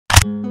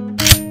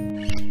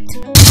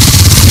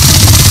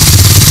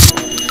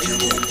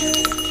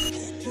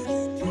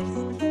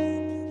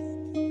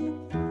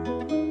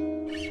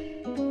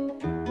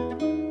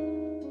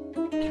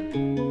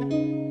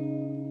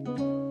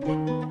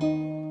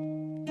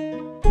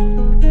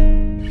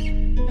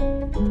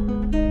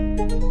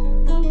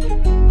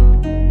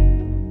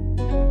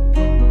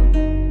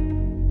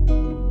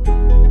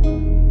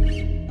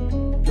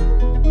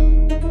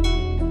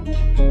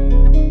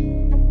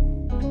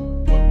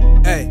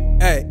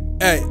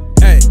Hey,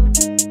 hey.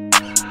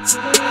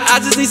 I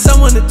just need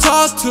someone to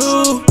talk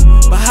to,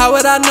 but how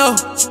would I know?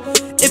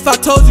 If I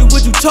told you,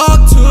 would you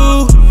talk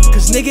to?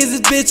 Cause niggas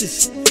is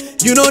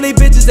bitches, you know they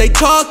bitches they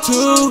talk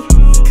to.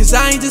 Cause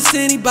I ain't just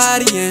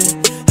anybody, yeah,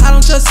 I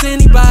don't trust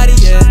anybody,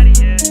 yeah.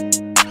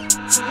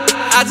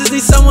 I just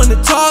need someone to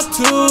talk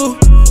to,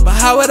 but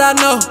how would I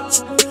know?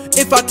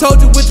 If I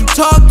told you, would you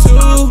talk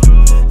to?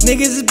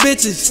 Niggas is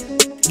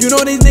bitches, you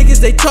know these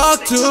niggas they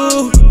talk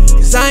to.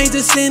 Cause I ain't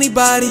just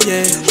anybody,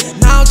 yeah,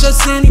 and I don't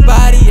trust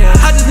anybody, yeah.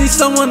 I just need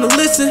someone to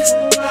listen,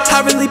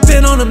 I really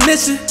been on a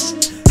mission.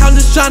 I'm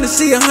just trying to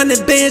see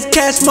 100 bands,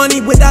 cash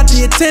money without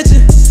the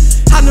attention.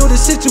 I knew the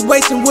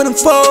situation wouldn't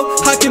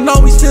fold, I can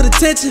always feel the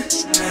tension.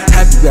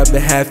 Have you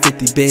ever had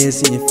 50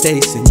 bands in your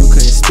face and you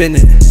couldn't spend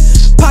it?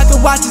 Pocket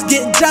watches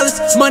getting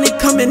jealous, money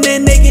coming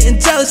in, they getting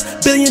jealous.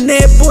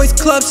 Billionaire boys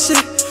club shit,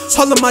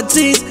 all of my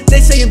G's, they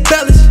say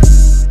embellish.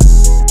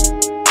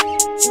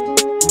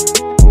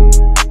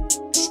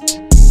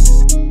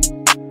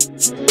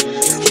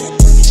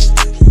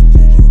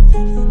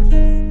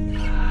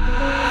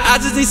 I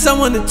just need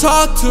someone to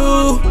talk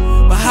to,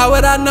 but how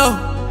would I know?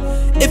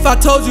 If I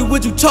told you,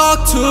 would you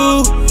talk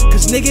to?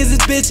 Cause niggas is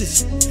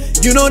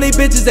bitches, you know they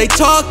bitches they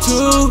talk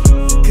to.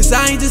 Cause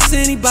I ain't just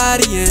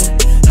anybody, yeah,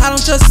 I don't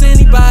trust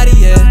anybody,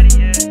 yeah.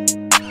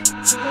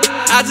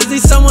 I just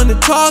need someone to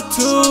talk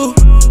to,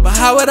 but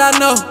how would I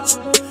know?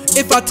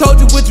 If I told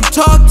you, would you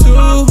talk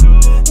to?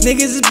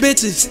 Niggas is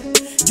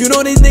bitches, you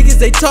know these niggas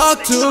they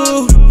talk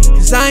to.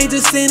 Cause I ain't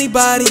just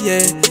anybody,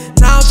 yeah,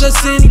 and I don't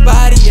trust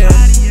anybody,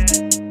 yeah.